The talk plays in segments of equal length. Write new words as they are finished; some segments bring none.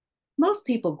Most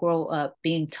people grow up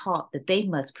being taught that they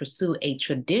must pursue a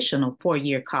traditional 4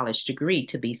 year college degree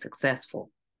to be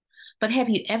successful. But have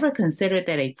you ever considered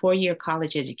that a 4 year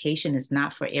college education is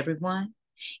not for everyone?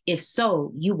 If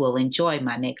so, you will enjoy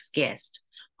my next guest,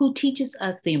 who teaches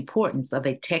us the importance of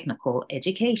a technical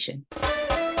education.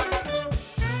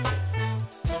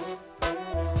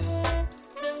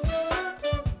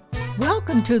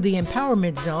 Welcome to the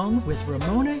Empowerment Zone with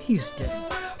Ramona Houston,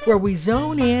 where we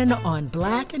zone in on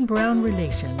Black and Brown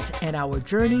relations and our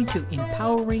journey to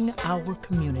empowering our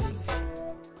communities.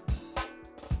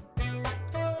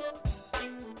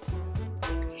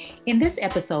 In this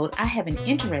episode, I have an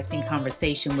interesting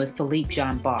conversation with Philippe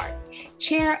Jean Bart,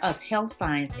 Chair of Health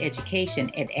Science Education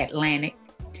at Atlantic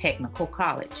Technical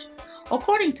College.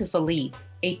 According to Philippe,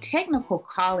 a technical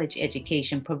college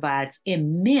education provides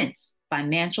immense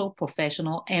financial,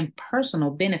 professional, and personal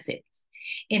benefits.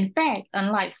 In fact,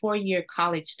 unlike 4 year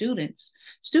college students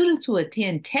who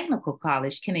attend technical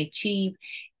college can achieve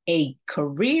a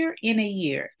career in a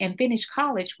year and finish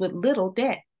college with little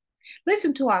debt.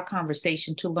 Listen to our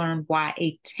conversation to learn why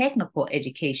a technical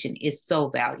education is so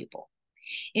valuable.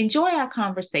 Enjoy our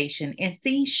conversation and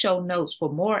see show notes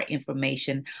for more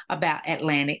information about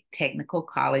Atlantic Technical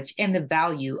College and the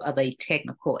value of a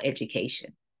technical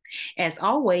education. As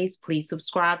always, please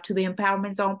subscribe to the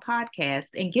Empowerment Zone podcast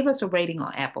and give us a rating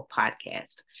on Apple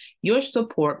Podcast. Your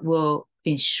support will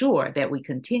ensure that we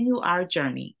continue our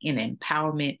journey in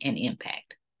empowerment and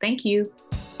impact. Thank you.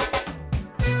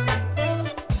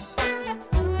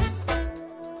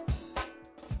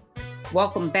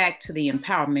 Welcome back to the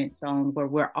Empowerment Zone, where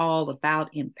we're all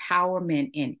about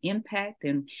empowerment and impact.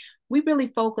 And we really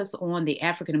focus on the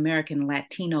African American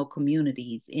Latino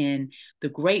communities and the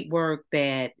great work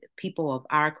that people of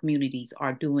our communities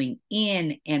are doing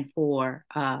in and for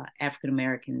African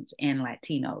Americans and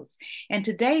Latinos. And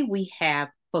today we have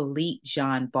Philippe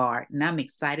Jean Bart, and I'm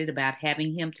excited about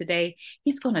having him today.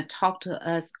 He's going to talk to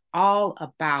us all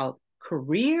about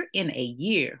career in a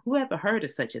year. Who ever heard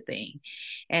of such a thing?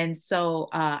 And so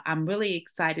I'm really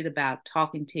excited about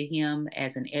talking to him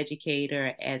as an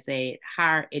educator, as a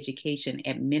higher education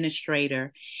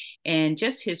administrator, and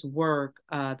just his work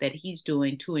that he's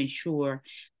doing to ensure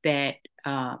that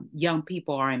young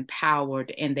people are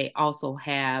empowered and they also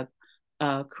have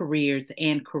careers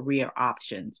and career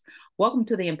options. Welcome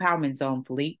to the Empowerment Zone,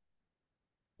 Philippe.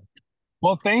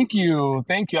 Well, thank you.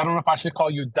 Thank you. I don't know if I should call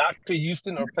you Dr.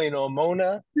 Houston or plain old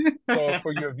Mona. So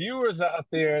for your viewers out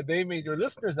there, your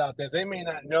listeners out there, they may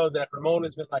not know that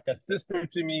Ramona's been like a sister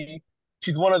to me.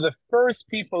 She's one of the first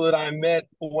people that I met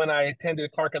when I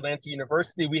attended Clark Atlanta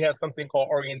University. We had something called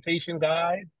Orientation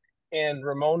Guide, and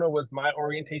Ramona was my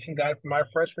orientation guide for my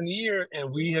freshman year,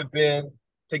 and we have been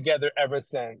together ever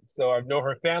since. So I know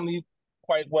her family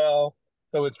quite well.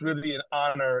 So it's really an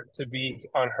honor to be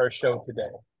on her show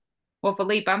today. Well,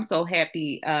 Philippe, I'm so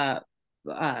happy to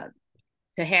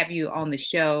have you on the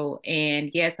show. And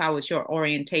yes, I was your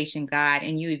orientation guide,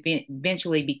 and you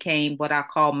eventually became what I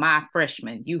call my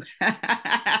freshman.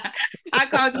 I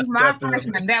called you my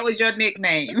freshman. That was your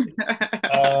nickname.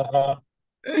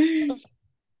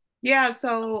 Yeah,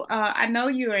 so I know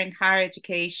you're in higher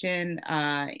education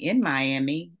in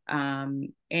Miami.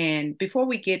 And before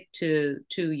we get to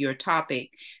your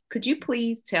topic, could you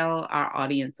please tell our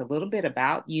audience a little bit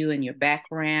about you and your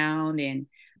background and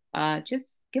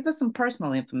just give us some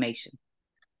personal information?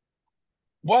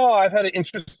 Well, I've had an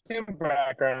interesting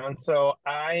background. So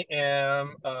I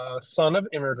am a son of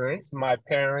immigrants. My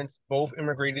parents both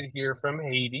immigrated here from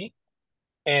Haiti.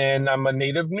 And I'm a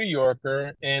native New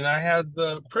Yorker, and I had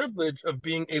the privilege of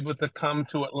being able to come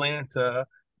to Atlanta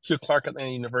to Clark Atlanta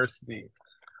University.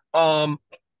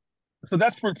 So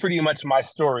that's pretty much my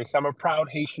story. So I'm a proud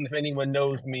Haitian, if anyone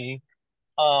knows me.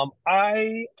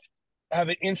 I have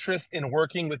an interest in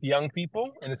working with young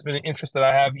people, and it's been an interest that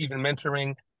I have even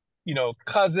mentoring,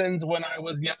 cousins when I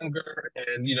was younger.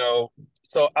 And,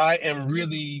 so I am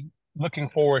really looking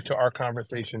forward to our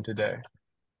conversation today.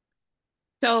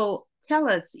 So tell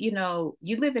us, you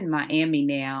live in Miami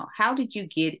now. How did you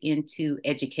get into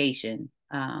education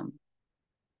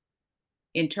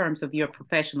in terms of your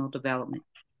professional development?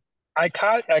 I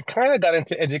kind of got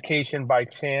into education by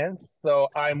chance. So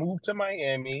I moved to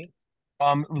Miami,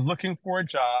 looking for a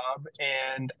job,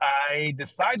 and I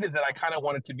decided that I kind of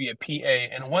wanted to be a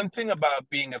PA. And one thing about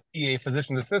being a PA,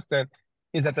 physician assistant,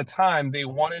 is at the time they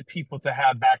wanted people to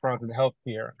have backgrounds in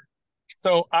healthcare.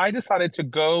 So I decided to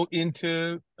go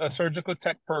into a surgical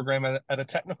tech program at a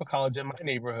technical college in my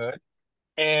neighborhood.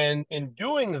 And in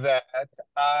doing that,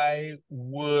 I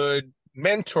would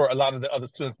mentor a lot of the other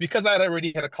students because I had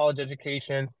already had a college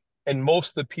education and most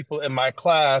of the people in my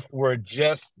class were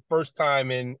just first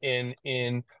time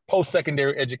in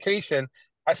post-secondary education.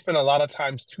 I spent a lot of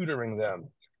times tutoring them.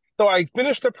 So I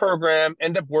finished the program,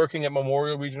 ended up working at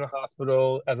Memorial Regional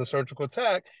Hospital as a surgical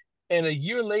tech. And a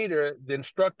year later, the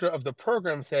instructor of the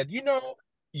program said, you know,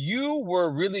 you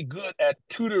were really good at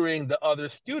tutoring the other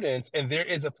students, and there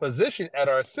is a position at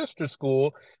our sister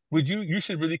school. You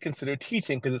should really consider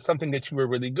teaching because it's something that you were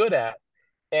really good at.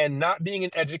 And not being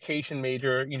an education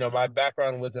major, you know, my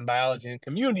background was in biology and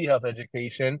community health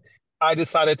education. I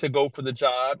decided to go for the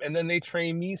job, and then they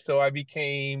trained me, so I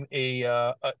became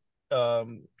an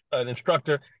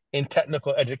instructor in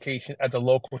technical education at the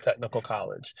local technical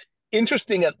college.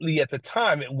 Interestingly, at the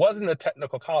time, it wasn't a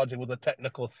technical college; it was a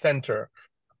technical center.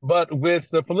 But with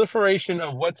the proliferation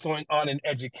of what's going on in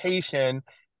education,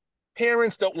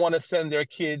 parents don't want to send their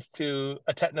kids to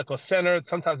a technical center.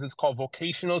 Sometimes it's called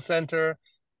vocational center.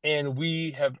 And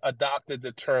we have adopted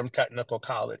the term technical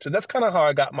college. So that's kind of how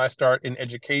I got my start in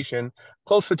education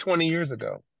close to 20 years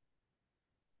ago.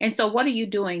 And so what are you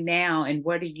doing now, and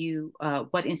what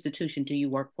institution do you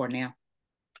work for now?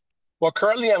 Well,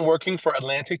 currently I'm working for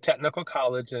Atlantic Technical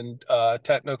College and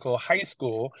Technical High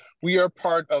School. We are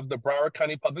part of the Broward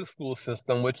County Public School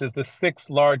System, which is the sixth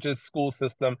largest school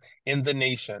system in the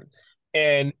nation.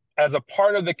 And as a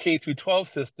part of the K through 12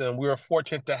 system, we are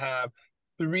fortunate to have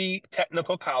three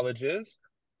technical colleges.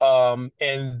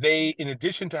 And they, in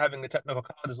addition to having the technical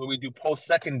colleges where we do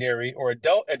post-secondary or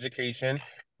adult education,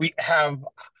 we have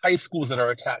high schools that are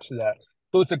attached to that.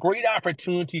 So it's a great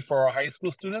opportunity for our high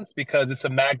school students because it's a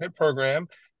magnet program.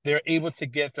 They're able to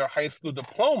get their high school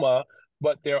diploma,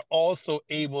 but they're also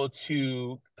able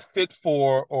to fit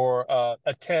for or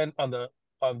attend on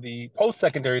the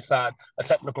post-secondary side a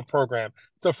technical program.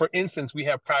 So for instance, we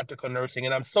have practical nursing,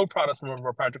 and I'm so proud of some of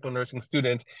our practical nursing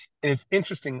students. And it's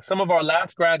interesting, some of our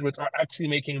last graduates are actually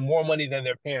making more money than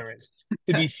their parents.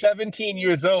 To be 17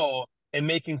 years old and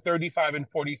making $35 and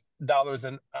 $40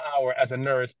 an hour as a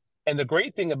nurse. And the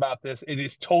great thing about this, it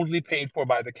is totally paid for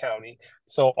by the county.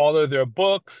 So all of their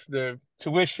books, their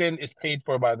tuition is paid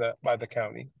for by the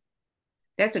county.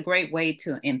 That's a great way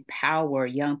to empower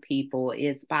young people,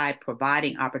 is by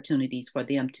providing opportunities for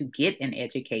them to get an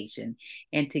education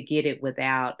and to get it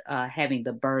without having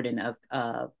the burden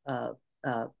of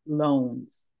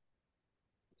loans.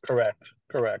 Correct,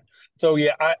 correct. So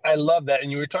yeah, I love that.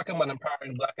 And you were talking about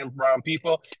empowering Black and Brown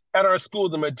people. At our school,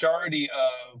 the majority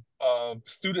of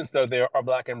students that are there are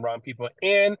Black and Brown people.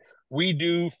 And we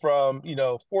do from, you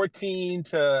know, 14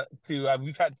 to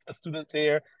we've had a student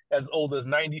there as old as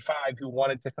 95 who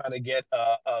wanted to kind of get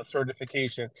a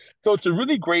certification. So it's a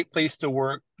really great place to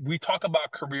work. We talk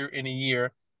about career in a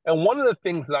year. And one of the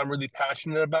things that I'm really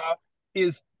passionate about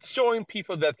is showing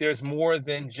people that there's more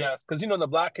than just, because you know, in the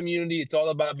Black community, it's all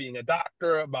about being a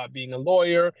doctor, about being a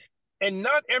lawyer, and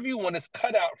not everyone is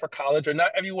cut out for college, or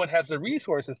not everyone has the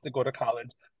resources to go to college.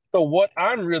 So what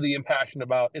I'm really passionate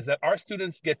about is that our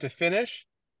students get to finish,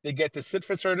 they get to sit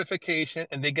for certification,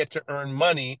 and they get to earn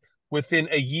money within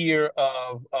a year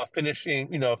of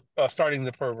finishing, starting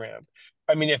the program.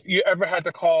 I mean, if you ever had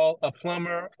to call a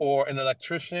plumber or an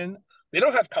electrician, they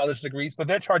don't have college degrees, but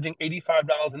they're charging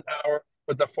 $85 an hour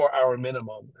with a 4 hour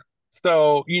minimum.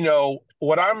 So, you know,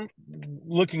 what I'm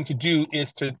looking to do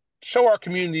is to show our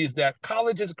communities that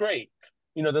college is great.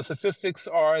 You know, the statistics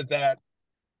are that,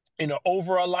 you know,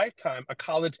 over a lifetime, a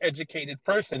college educated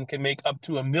person can make up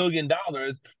to $1 million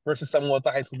versus someone with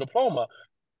a high school diploma.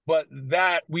 But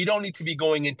that we don't need to be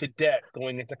going into debt,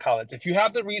 going into college. If you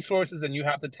have the resources and you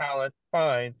have the talent,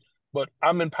 fine. But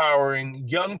I'm empowering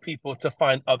young people to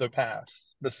find other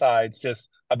paths besides just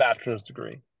a bachelor's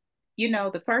degree. You know,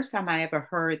 the first time I ever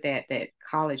heard that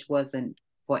college wasn't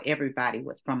for everybody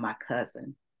was from my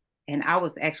cousin. And I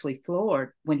was actually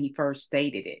floored when he first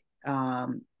stated it,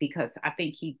 because I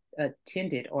think he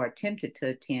attended or attempted to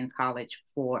attend college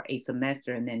for a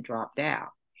semester and then dropped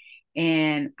out.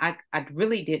 And I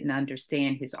really didn't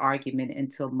understand his argument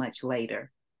until much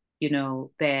later, you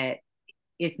know, that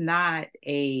it's not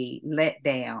a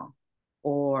letdown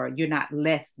or you're not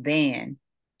less than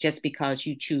just because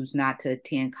you choose not to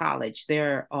attend college.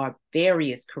 There are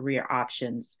various career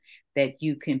options that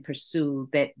you can pursue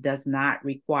that does not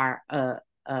require a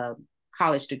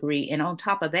college degree. And on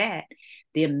top of that,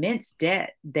 the immense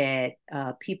debt that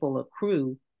people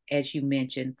accrue, as you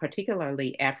mentioned,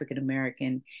 particularly African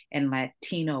American and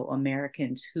Latino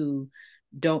Americans who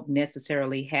don't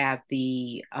necessarily have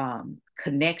the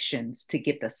connections to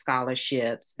get the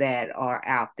scholarships that are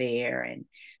out there and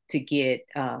to get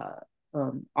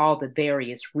all the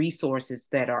various resources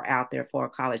that are out there for a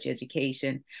college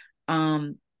education.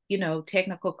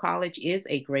 technical college is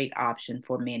a great option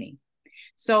for many.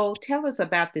 So tell us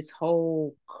about this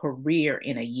whole career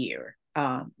in a year.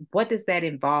 What does that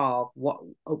involve?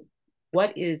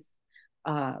 What is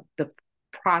the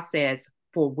process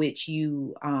for which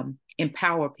you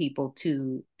empower people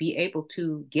to be able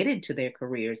to get into their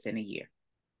careers in a year?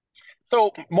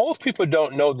 So most people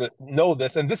don't know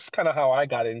this, and this is kind of how I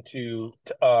got into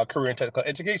career and technical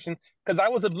education because I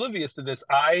was oblivious to this.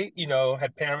 I,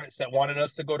 had parents that wanted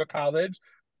us to go to college,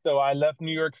 so I left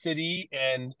New York City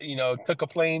and took a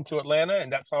plane to Atlanta,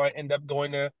 and that's how I ended up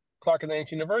going to Clark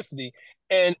Atlanta University.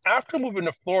 And after moving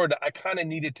to Florida, I kind of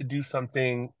needed to do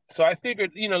something, so I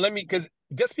figured, because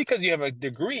just because you have a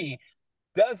degree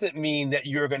doesn't mean that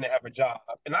you're going to have a job.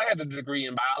 And I had a degree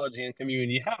in biology and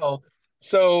community health.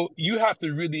 So you have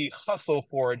to really hustle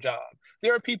for a job.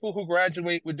 There are people who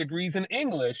graduate with degrees in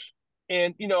English.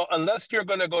 And, unless you're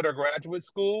going to go to graduate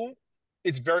school,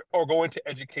 or go into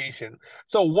education.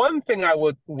 So one thing I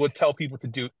would tell people to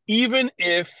do, even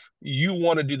if you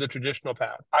want to do the traditional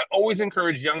path, I always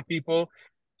encourage young people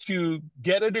to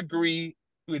get a degree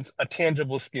with a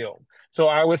tangible skill. So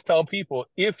I always tell people,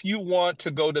 if you want to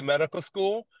go to medical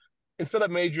school, instead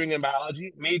of majoring in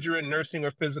biology, major in nursing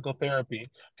or physical therapy.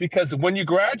 Because when you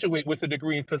graduate with a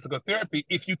degree in physical therapy,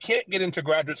 if you can't get into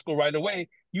graduate school right away,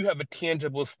 you have a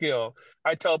tangible skill.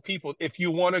 I tell people, if you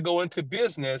want to go into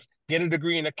business, get a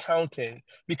degree in accounting.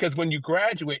 Because when you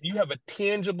graduate, you have a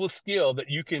tangible skill that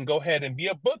you can go ahead and be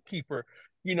a bookkeeper.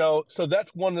 So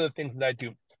that's one of the things that I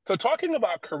do. So talking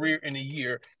about career in a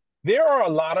year, there are a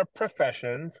lot of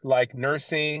professions like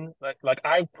nursing, like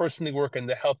I personally work in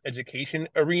the health education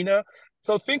arena.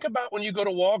 So think about when you go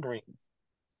to Walgreens,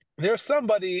 there's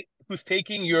somebody who's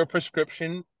taking your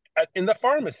prescription in the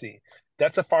pharmacy.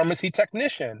 That's a pharmacy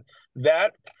technician.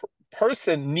 That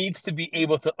person needs to be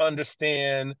able to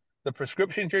understand the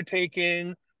prescriptions you're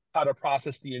taking, how to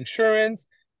process the insurance.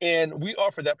 And we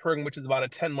offer that program, which is about a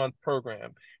 10-month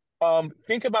program.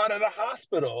 Think about at a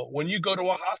hospital. When you go to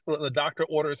a hospital, the doctor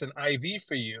orders an IV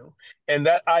for you, and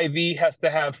that IV has to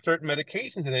have certain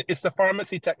medications in it. It's the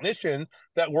pharmacy technician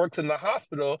that works in the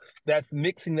hospital that's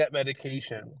mixing that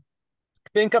medication.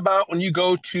 Think about when you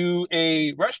go to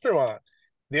a restaurant.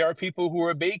 There are people who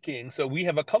are baking. So we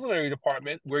have a culinary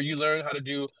department where you learn how to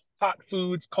do hot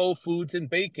foods, cold foods, and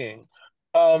baking.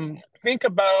 Think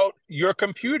about your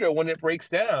computer when it breaks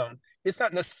down. It's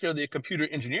not necessarily a computer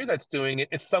engineer that's doing it.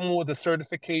 It's someone with a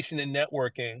certification in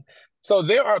networking. So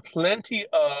there are plenty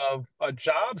of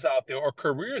jobs out there or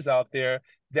careers out there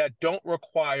that don't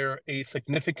require a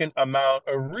significant amount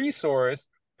of resource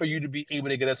for you to be able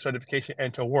to get a certification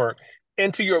and to work.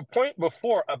 And to your point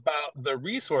before about the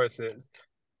resources,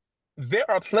 there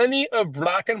are plenty of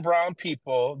Black and brown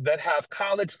people that have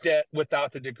college debt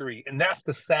without a degree. And that's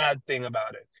the sad thing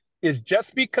about it, is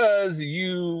just because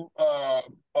you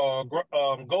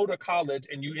go to college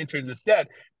and you enter this debt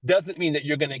doesn't mean that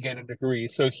you're going to get a degree.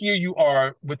 So here you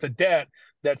are with a debt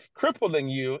that's crippling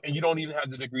you and you don't even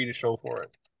have the degree to show for it.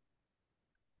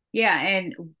 Yeah,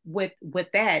 and with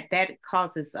that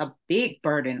causes a big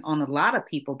burden on a lot of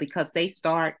people because they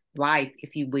start life,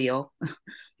 if you will,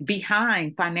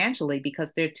 behind financially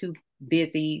because they're too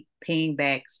busy paying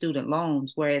back student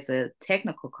loans. Whereas a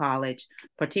technical college,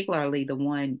 particularly the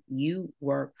one you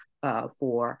work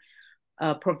for,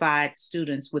 provides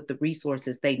students with the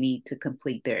resources they need to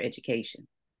complete their education.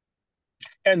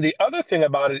 And the other thing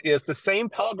about it is the same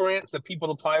Pell Grants that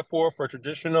people apply for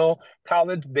traditional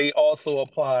college, they also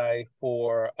apply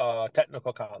for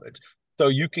technical college. So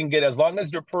you can get, as long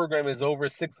as your program is over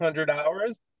 600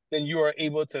 hours, then you are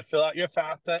able to fill out your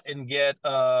FAFSA and get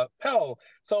Pell.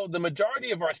 So the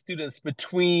majority of our students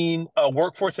between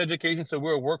workforce education, so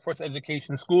we're a workforce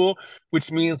education school,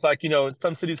 which means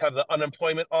some cities have the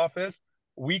unemployment office.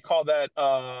 We call that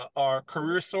our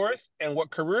career source. And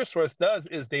what career source does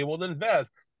is they will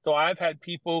invest. So I've had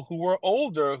people who were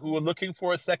older who were looking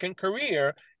for a second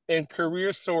career, and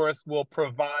career source will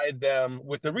provide them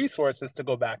with the resources to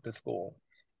go back to school.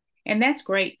 And that's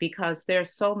great because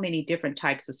there's so many different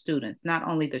types of students, not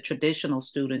only the traditional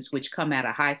students, which come out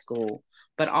of high school,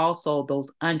 but also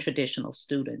those untraditional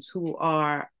students who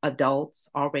are adults,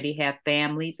 already have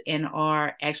families, and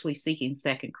are actually seeking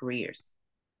second careers.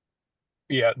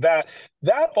 Yeah, that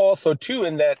also too,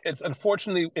 in that it's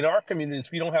unfortunately in our communities,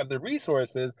 we don't have the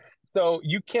resources. So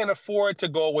you can't afford to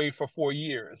go away for 4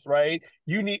 years, right?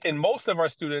 And most of our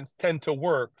students tend to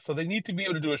work. So they need to be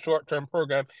able to do a short-term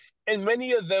program. And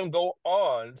many of them go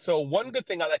on. So one good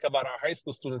thing I like about our high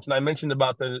school students, and I mentioned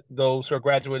about those who are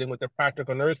graduating with their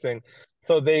practical nursing.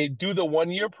 So they do the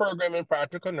 1-year program in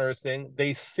practical nursing.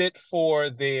 They sit for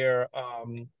their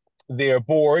their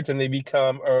boards and they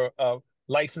become a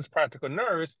licensed practical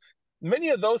nurse, many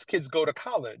of those kids go to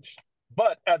college.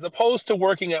 But as opposed to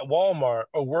working at Walmart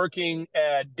or working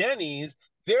at Denny's,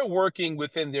 they're working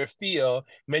within their field.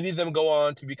 Many of them go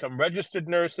on to become registered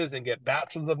nurses and get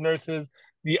bachelors of nurses.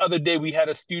 The other day, we had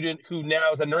a student who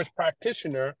now is a nurse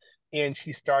practitioner, and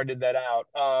she started that out.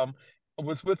 I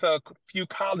was with a few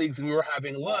colleagues, and we were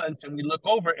having lunch, and we look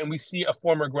over and we see a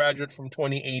former graduate from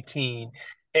 2018,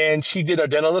 and she did a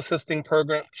dental assisting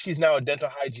program. She's now a dental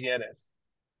hygienist.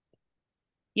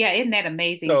 Yeah, isn't that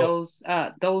amazing? So,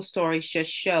 Those stories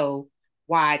just show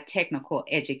why technical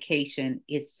education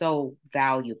is so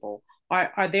valuable.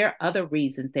 Are there other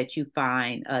reasons that you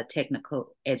find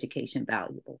technical education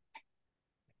valuable?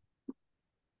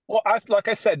 well, like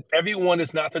I said, everyone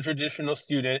is not the traditional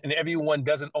student, and everyone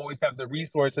doesn't always have the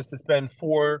resources to spend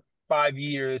 4, 5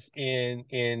 years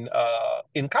in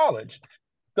college.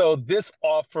 So this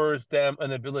offers them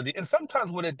an ability, and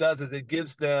sometimes what it does is it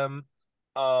gives them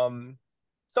um,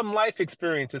 some life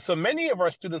experiences. So many of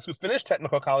our students who finish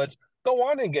technical college go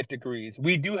on and get degrees.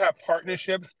 We do have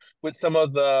partnerships with some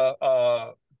of the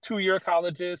 2-year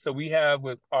colleges. So we have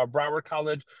with Broward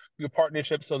College, we have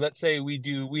partnerships. So let's say we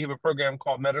have a program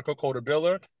called Medical Coder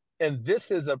Biller, and this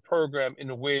is a program in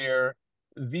where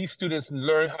these students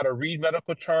learn how to read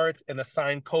medical charts and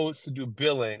assign codes to do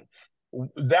billing.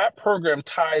 That program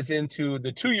ties into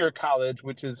the 2-year college,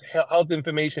 which is health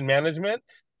information management.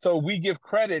 So we give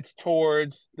credits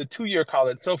towards the 2-year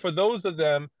college. So for those of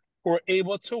them who are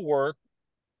able to work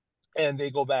and they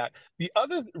go back. The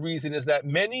other reason is that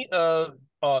many of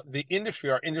the industry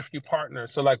are industry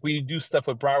partners. So like we do stuff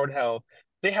with Broward Health,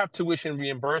 they have tuition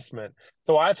reimbursement.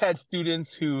 So I've had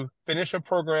students who finish a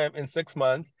program in 6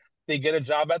 months, they get a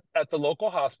job at the local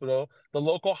hospital. The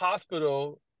local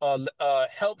hospital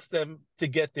helps them to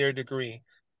get their degree.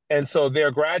 And so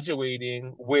they're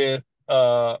graduating with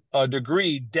a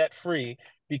degree debt-free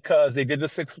because they did the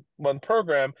 6-month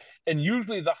program. And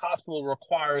usually the hospital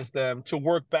requires them to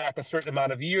work back a certain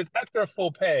amount of years at their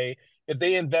full pay. If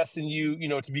they invest in you,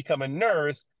 to become a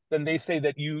nurse, then they say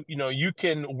that you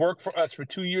can work for us for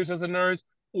 2 years as a nurse,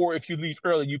 or if you leave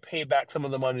early, you pay back some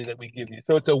of the money that we give you.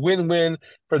 So it's a win-win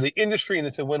for the industry and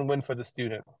it's a win-win for the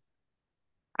student.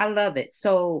 I love it.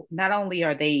 So not only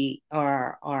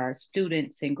are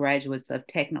students and graduates of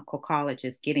technical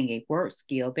colleges getting a work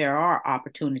skill, there are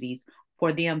opportunities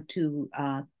for them to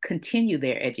continue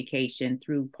their education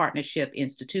through partnership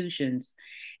institutions,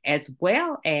 as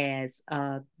well as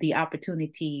the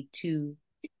opportunity to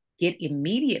get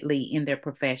immediately in their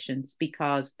professions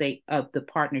because of the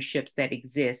partnerships that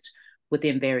exist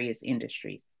within various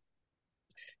industries.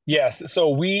 Yes, so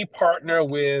we partner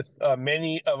with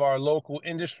many of our local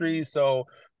industries. So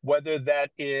whether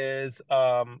that is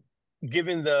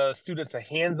giving the students a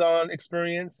hands-on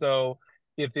experience. So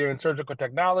if they're in surgical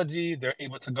technology, they're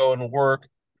able to go and work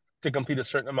to complete a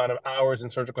certain amount of hours in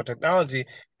surgical technology.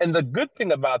 And the good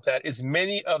thing about that is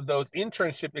many of those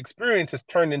internship experiences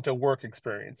turned into work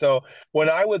experience. So when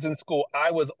I was in school, I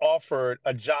was offered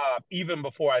a job even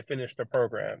before I finished the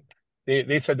program.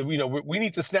 They said that, we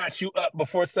need to snatch you up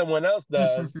before someone else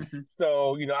does.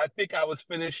 So, I think I was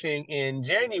finishing in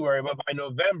January, but by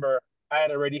November, I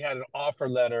had already had an offer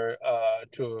letter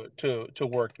to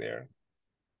work there.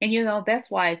 And that's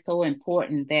why it's so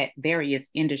important that various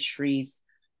industries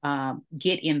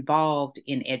get involved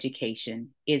in education.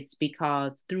 It's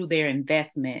because through their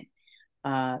investment,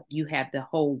 you have the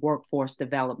whole workforce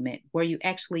development where you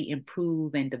actually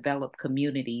improve and develop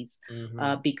communities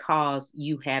because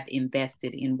you have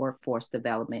invested in workforce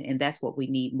development. And that's what we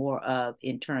need more of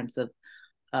in terms of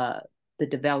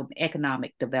the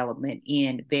economic development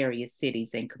in various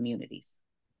cities and communities.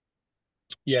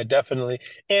 Yeah, definitely.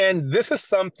 And this is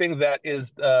something that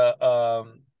is, I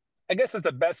guess, is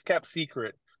the best kept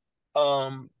secret.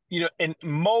 In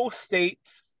most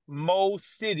states,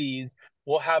 most cities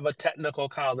will have a technical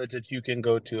college that you can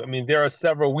go to. I mean, there are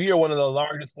several. We are one of the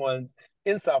largest ones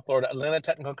in South Florida, Atlanta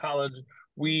Technical College.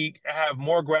 We have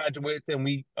more graduates, and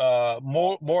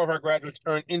more of our graduates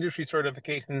earn industry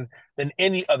certifications than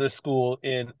any other school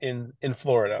in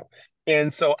Florida.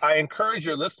 And so I encourage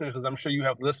your listeners, because I'm sure you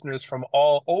have listeners from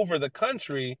all over the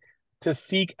country, to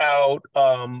seek out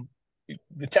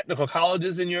the technical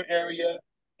colleges in your area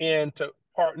and to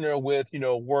partner with,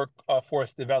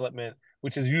 workforce development,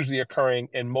 which is usually occurring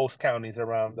in most counties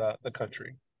around the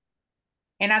country.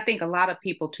 And I think a lot of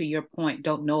people, to your point,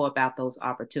 don't know about those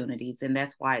opportunities. And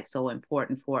that's why it's so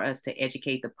important for us to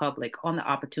educate the public on the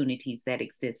opportunities that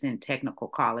exist in technical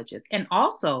colleges. And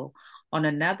also on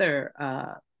another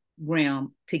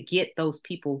realm to get those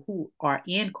people who are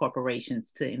in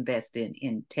corporations to invest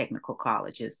in technical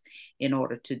colleges in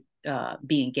order to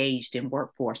be engaged in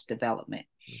workforce development.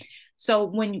 So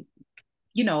when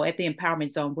at the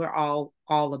Empowerment Zone, we're all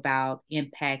about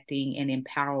impacting and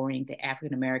empowering the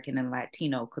African American and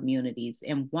Latino communities.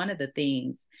 And one of the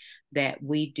things that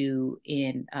we do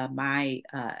in my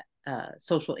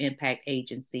social impact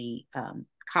agency,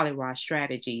 Kali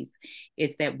Strategies,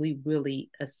 is that we really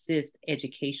assist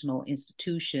educational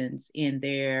institutions in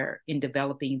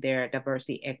developing their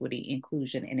diversity, equity,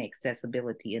 inclusion, and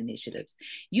accessibility initiatives.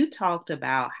 You talked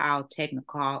about how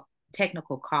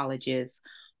technical colleges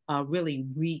really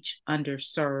reach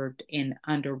underserved and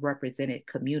underrepresented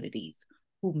communities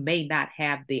who may not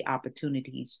have the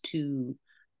opportunities to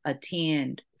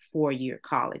attend four-year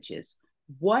colleges.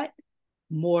 What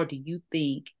more do you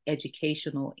think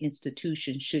educational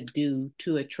institutions should do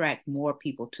to attract more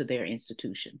people to their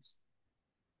institutions?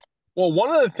 Well,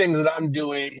 one of the things that I'm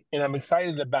doing and I'm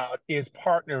excited about is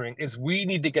partnering, is we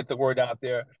need to get the word out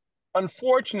there.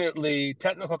 Unfortunately,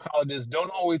 technical colleges don't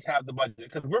always have the budget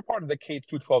because we're part of the K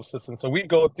through 12 system. So we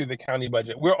go through the county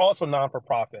budget. We're also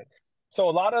non-for-profit. So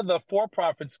a lot of the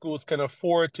for-profit schools can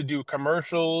afford to do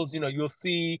commercials. You'll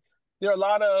see there are a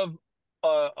lot of,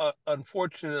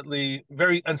 unfortunately,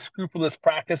 very unscrupulous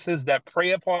practices that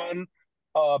prey upon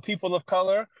people of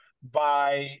color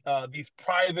by these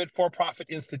private for-profit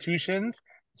institutions.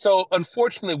 So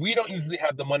unfortunately, we don't usually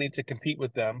have the money to compete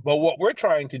with them. But what we're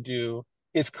trying to do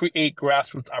is create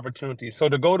grassroots opportunities. So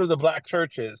to go to the Black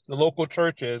churches, the local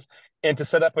churches, and to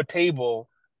set up a table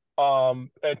and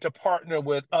to partner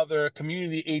with other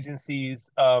community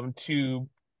agencies to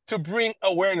bring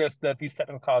awareness that these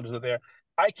technical colleges are there.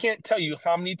 I can't tell you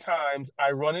how many times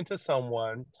I run into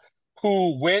someone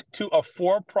who went to a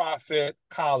for-profit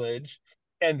college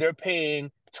and they're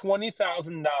paying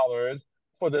 $20,000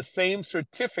 for the same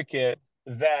certificate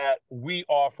that we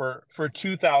offer for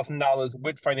 $2,000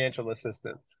 with financial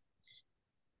assistance.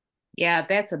 Yeah,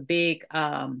 that's a big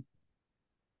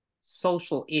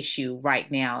social issue right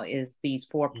now, is these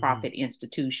for-profit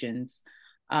institutions.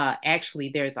 Actually,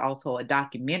 there's also a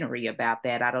documentary about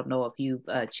that. I don't know if you've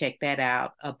checked that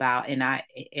out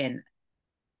and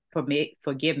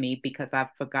forgive me because I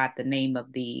forgot the name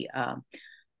of the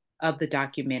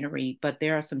documentary, but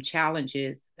there are some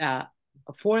challenges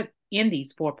in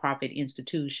these for-profit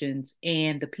institutions,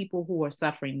 and the people who are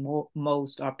suffering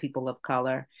most are people of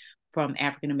color from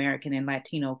African American and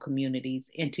Latino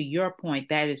communities. And to your point,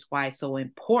 that is why it's so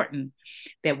important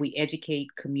that we educate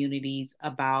communities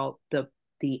about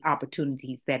the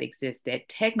opportunities that exist at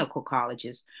technical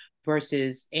colleges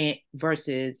versus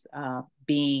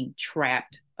being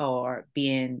trapped or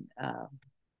being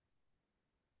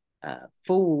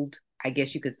fooled, I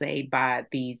guess you could say, by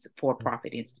these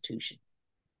for-profit institutions.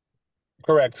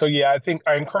 Correct. So yeah, I think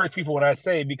I encourage people when I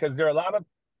say, because there are a lot of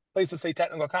places say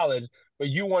technical college, but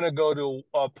you want to go to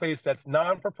a place that's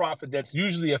non-for-profit, that's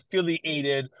usually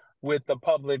affiliated with the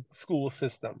public school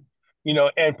system,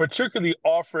 and particularly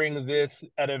offering this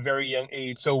at a very young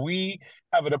age. So we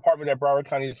have a department at Broward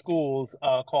County Schools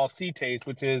called CTASE,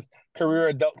 which is Career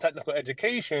Adult Technical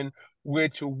Education,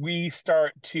 which we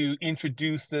start to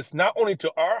introduce this not only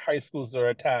to our high schools that are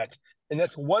attached. And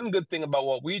that's one good thing about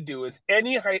what we do, is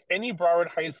any Broward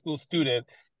High School student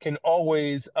can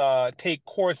always take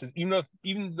courses,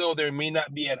 even though they may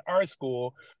not be at our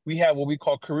school. We have what we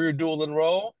call career dual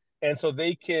enroll, and so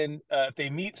they can, if they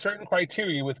meet certain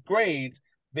criteria with grades,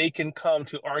 they can come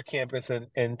to our campus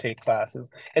and take classes.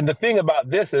 And the thing about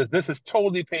this is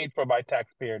totally paid for by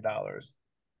taxpayer dollars.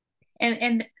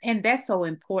 And that's so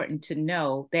important to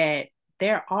know, that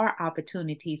there are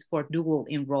opportunities for dual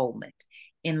enrollment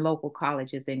in local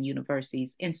colleges and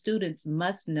universities, and students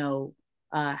must know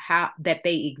how that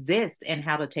they exist and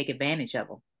how to take advantage of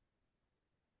them.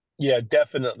 Yeah,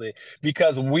 definitely.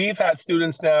 Because we've had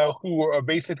students now who are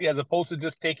basically, as opposed to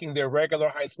just taking their regular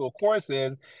high school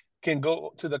courses, can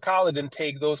go to the college and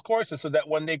take those courses, so that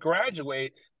when they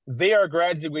graduate, they are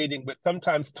graduating with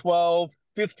sometimes 12,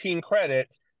 15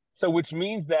 credits. So which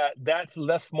means that that's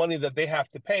less money that they have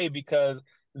to pay, because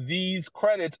these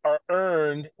credits are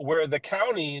earned where the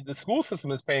school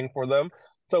system is paying for them.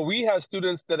 So we have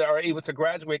students that are able to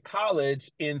graduate college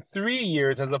in 3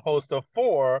 years as opposed to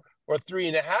 4 or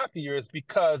 3.5 years,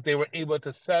 because they were able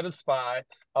to satisfy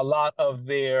a lot of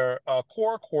their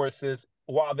core courses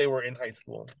while they were in high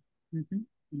school. Mm-hmm.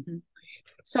 Mm-hmm.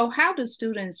 So how do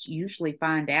students usually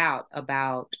find out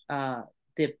about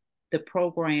the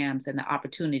programs and the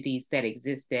opportunities that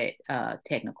exist at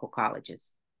technical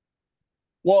colleges?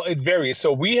 Well, it varies.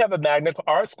 So we have a magnet.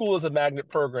 Our school is a magnet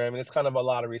program, and it's kind of a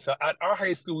lottery. So at our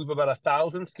high school, we have about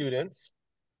 1,000 students,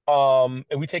 and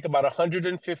we take about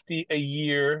 150 a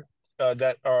year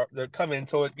that come in.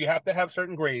 So you have to have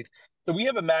certain grades. So we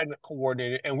have a magnet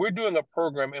coordinator, and we're doing a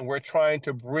program, and we're trying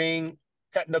to bring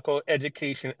technical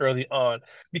education early on,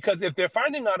 because if they're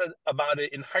finding out about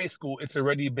it in high school, it's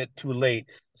already a bit too late.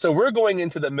 So we're going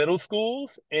into the middle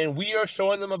schools, and we are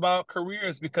showing them about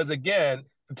careers, because again,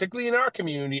 particularly in our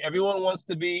community, everyone wants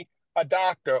to be a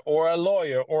doctor or a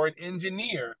lawyer or an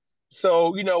engineer.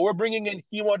 So, we're bringing in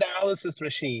hemodialysis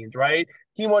machines, right?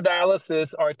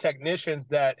 Hemodialysis are technicians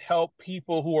that help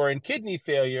people who are in kidney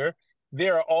failure.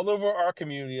 They're all over our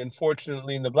community,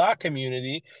 unfortunately, in the Black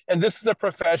community. And this is a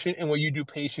profession in where you do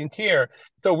patient care.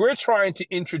 So we're trying to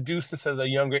introduce this at a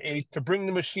younger age, to bring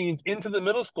the machines into the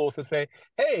middle schools to say,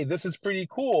 hey, this is pretty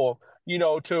cool.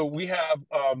 We have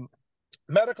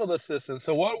medical assistants.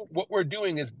 So what we're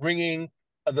doing is bringing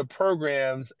the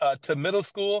programs to middle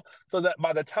school, so that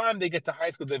by the time they get to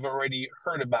high school, they've already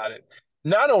heard about it.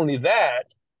 Not only that,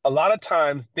 a lot of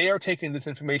times they are taking this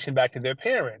information back to their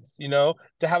parents,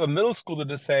 to have a middle schooler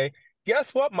to say,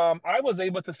 guess what, mom, I was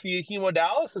able to see a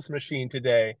hemodialysis machine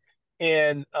today.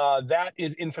 And that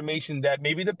is information that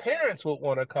maybe the parents will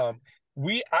want to come.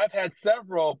 I've had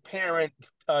several parent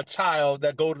child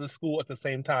that go to the school at the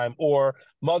same time, or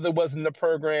mother was in the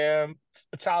program,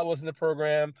 a child was in the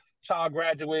program, child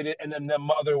graduated, and then their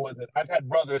mother wasn't. I've had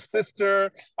brother,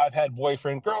 sister, I've had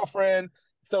boyfriend, girlfriend.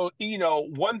 So,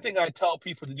 one thing I tell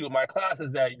people to do in my class is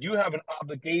that you have an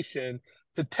obligation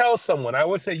to tell someone. I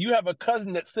would say you have a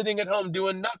cousin that's sitting at home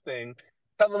doing nothing.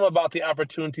 Tell them about the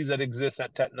opportunities that exist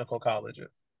at technical colleges.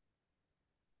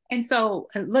 And so,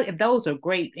 look, those are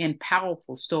great and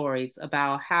powerful stories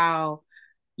about how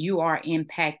you are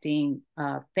impacting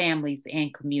families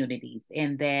and communities,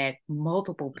 and that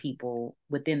multiple people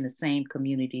within the same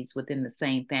communities, within the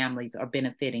same families, are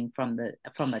benefiting from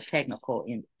a technical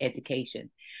education.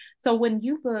 So, when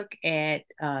you look at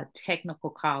technical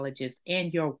colleges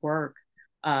and your work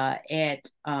at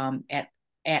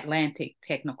Atlantic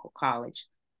Technical College,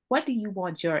 what do you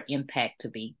want your impact to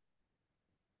be?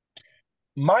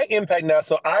 My impact now,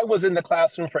 so I was in the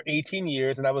classroom for 18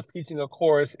 years, and I was teaching a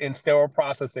course in sterile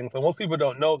processing. So most people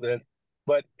don't know this,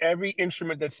 but every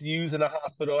instrument that's used in a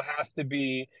hospital has to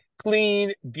be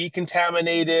clean,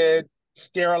 decontaminated,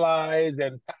 sterilized,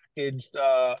 and packaged,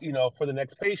 for the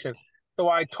next patient. So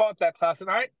I taught that class, and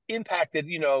I impacted,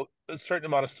 a certain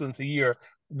amount of students a year.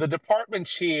 The department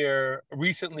chair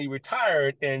recently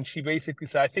retired, and she basically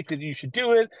said, I think that you should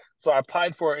do it. So I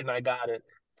applied for it and I got it.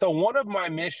 So one of my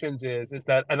missions is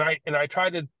that, and I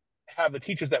try to have the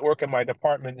teachers that work in my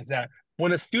department, is that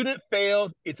when a student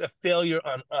fails, it's a failure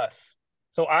on us.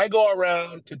 So I go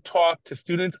around to talk to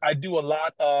students. I do a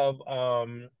lot of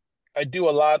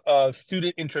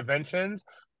student interventions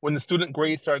when the student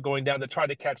grades start going down, to try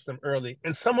to catch them early.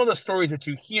 And some of the stories that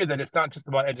you hear, that it's not just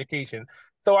about education.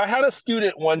 So I had a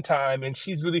student one time, and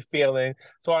she's really failing.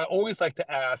 So I always like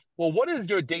to ask, well, what is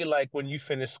your day like when you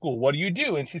finish school? What do you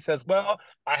do? And she says, well,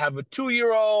 I have a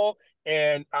 2-year-old,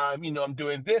 and I'm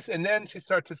doing this. And then she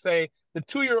starts to say, the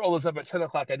 2-year-old is up at 10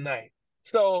 o'clock at night.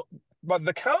 So, but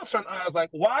the counselor and I was like,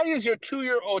 why is your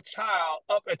 2-year-old child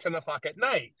up at 10 o'clock at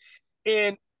night?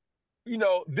 And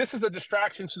this is a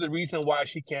distraction to the reason why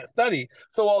she can't study.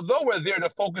 So although we're there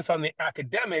to focus on the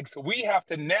academics, we have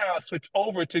to now switch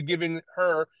over to giving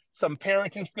her some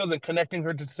parenting skills and connecting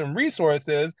her to some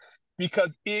resources,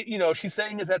 because she's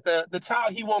saying is that the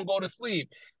child, he won't go to sleep.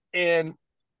 And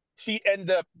she ended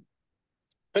up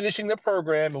finishing the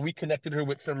program, and we connected her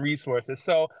with some resources.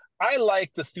 So I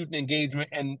like the student engagement.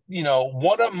 And,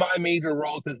 one of my major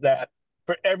roles is that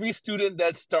for every student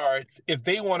that starts, if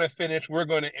they want to finish, we're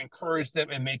going to encourage them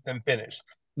and make them finish.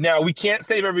 Now, we can't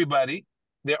save everybody.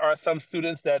 There are some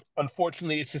students that,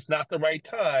 unfortunately, it's just not the right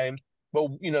time.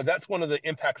 But, that's one of the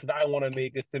impacts that I want to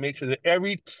make, is to make sure that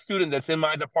every student that's in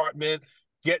my department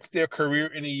gets their career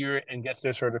in a year and gets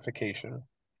their certification.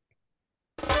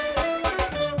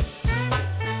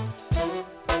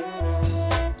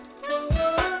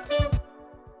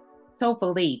 So,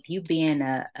 Philippe, you being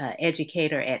a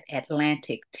educator at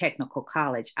Atlantic Technical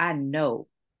College, I know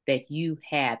that you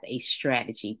have a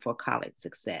strategy for college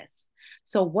success.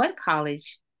 So, what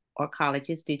college or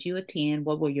colleges did you attend?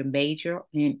 What were your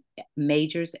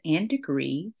majors and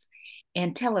degrees?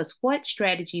 And tell us, what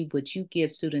strategy would you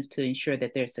give students to ensure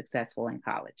that they're successful in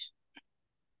college?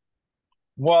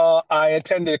 Well, I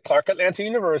attended Clark Atlanta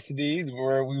University,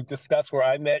 where we discussed, where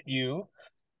I met you,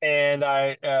 and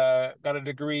I got a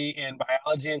degree in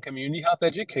biology and community health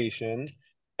education.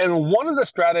 And one of the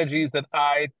strategies that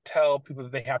I tell people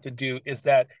that they have to do is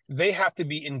that they have to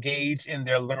be engaged in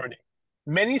their learning.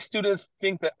 Many students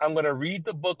think that I'm going to read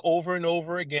the book over and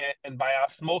over again, and by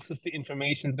osmosis, the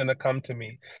information is going to come to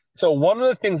me. So one of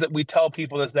the things that we tell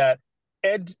people is that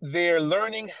their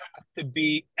learning has to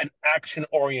be an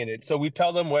action-oriented. So we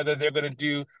tell them whether they're going to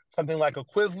do something like a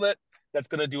Quizlet that's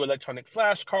going to do electronic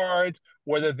flashcards,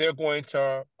 whether they're going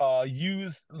to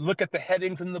look at the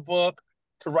headings in the book,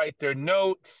 to write their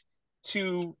notes,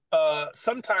 to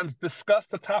sometimes discuss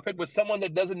the topic with someone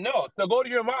that doesn't know. So go to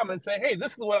your mom and say, hey,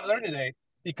 this is what I learned today,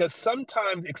 because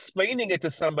sometimes explaining it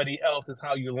to somebody else is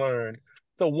how you learn.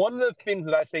 So one of the things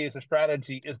that I say is a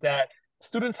strategy is that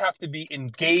students have to be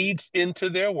engaged into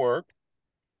their work,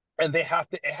 and it has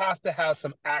to have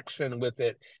some action with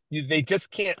it. They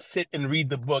just can't sit and read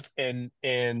the book. And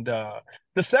the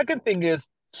second thing is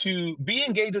to be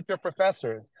engaged with your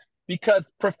professors,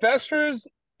 because professors,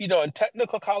 and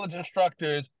technical college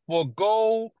instructors will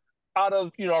go out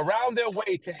of, around their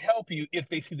way to help you if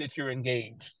they see that you're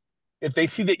engaged, if they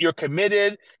see that you're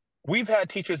committed. We've had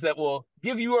teachers that will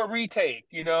give you a retake,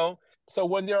 So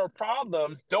when there are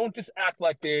problems, don't just act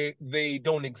like they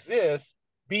don't exist.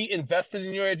 Be invested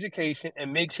in your education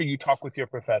and make sure you talk with your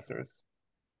professors.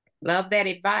 Love that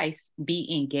advice. Be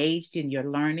engaged in your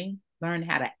learning. Learn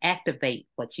how to activate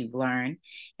what you've learned.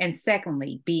 And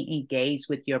secondly, be engaged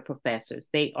with your professors.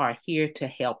 They are here to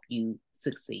help you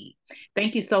succeed.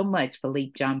 Thank you so much,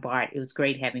 Philippe John Bart. It was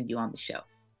great having you on the show.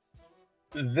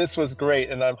 This was great,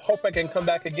 and I hope I can come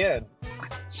back again.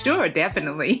 Sure,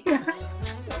 definitely.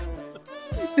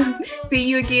 See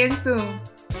you again soon.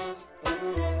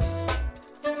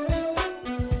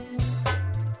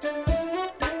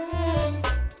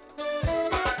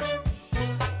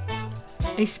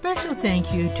 A special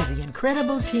thank you to the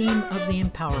incredible team of the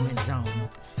Empowerment Zone.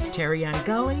 Terry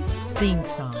Gully, theme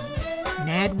song.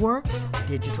 NADWorks,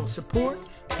 digital support,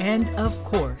 and of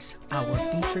course, our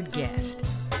featured guest.